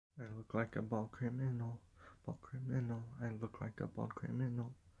I look like a bald criminal, bald criminal. I look like a bald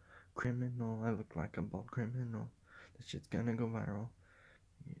criminal, criminal. I look like a bald criminal. This shit's gonna go viral.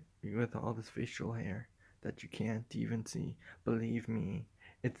 With all this facial hair that you can't even see. Believe me,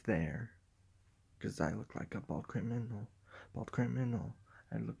 it's there. 'Cause I look like a bald criminal, bald criminal.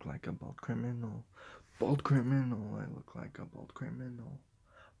 I look like a bald criminal, bald criminal. I look like a bald criminal,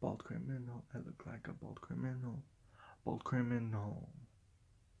 bald criminal. I look like a bald criminal, bald criminal.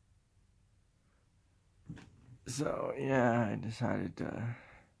 So, yeah, I decided to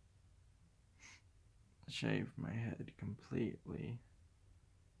shave my head completely.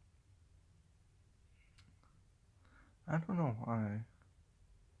 I don't know why.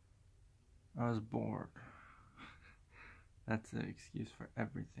 I was bored. That's the excuse for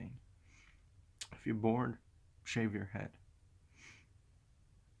everything. If you're bored, shave your head.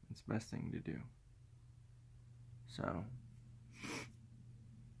 It's the best thing to do. So,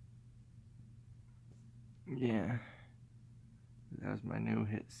 yeah. That was my new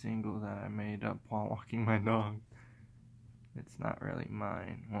hit single that I made up while walking my dog. It's not really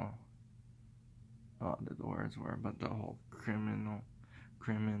mine. Well, a lot of the words were, but the whole criminal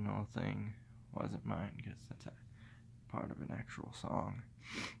thing wasn't mine because that's a part of an actual song.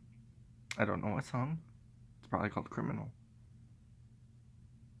 I don't know what song. It's probably called Criminal.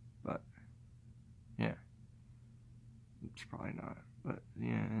 But, yeah. It's probably not. But,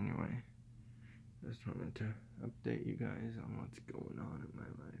 yeah, anyway. Just wanted to update you guys on what's going on in my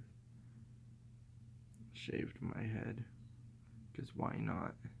life. Shaved my head. Because why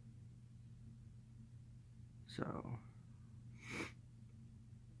not? So,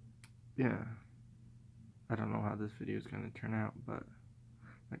 yeah. I don't know how this video is going to turn out, but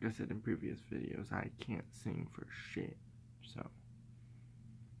like I said in previous videos, I can't sing for shit. So,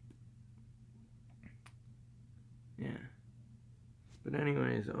 yeah. But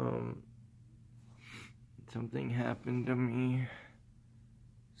anyways, something happened to me.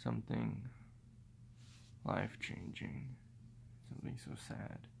 Something life-changing. Something so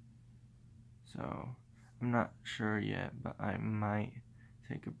sad. So, I'm not sure yet, but I might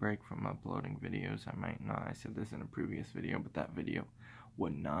take a break from uploading videos. I might not. I said this in a previous video, but that video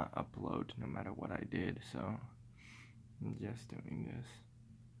would not upload no matter what I did. So, I'm just doing this.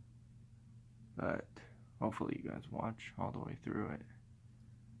 But, hopefully you guys watch all the way through it.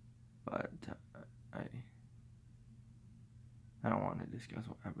 But, I don't want to discuss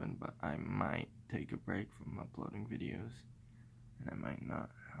what happened, but I might take a break from uploading videos, and I might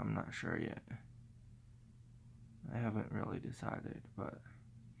not. I'm not sure yet. I haven't really decided, but,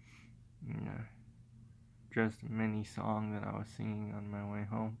 yeah. Just a mini song that I was singing on my way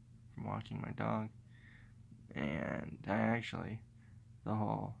home from walking my dog, and the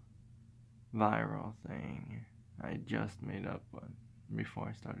whole viral thing, I just made up one before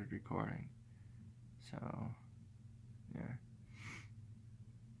I started recording. So, yeah.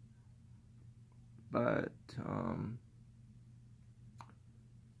 But,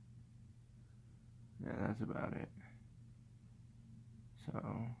 yeah, that's about it.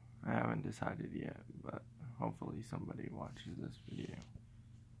 So, I haven't decided yet, but hopefully somebody watches this video.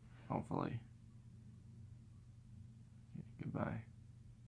 Hopefully. Goodbye.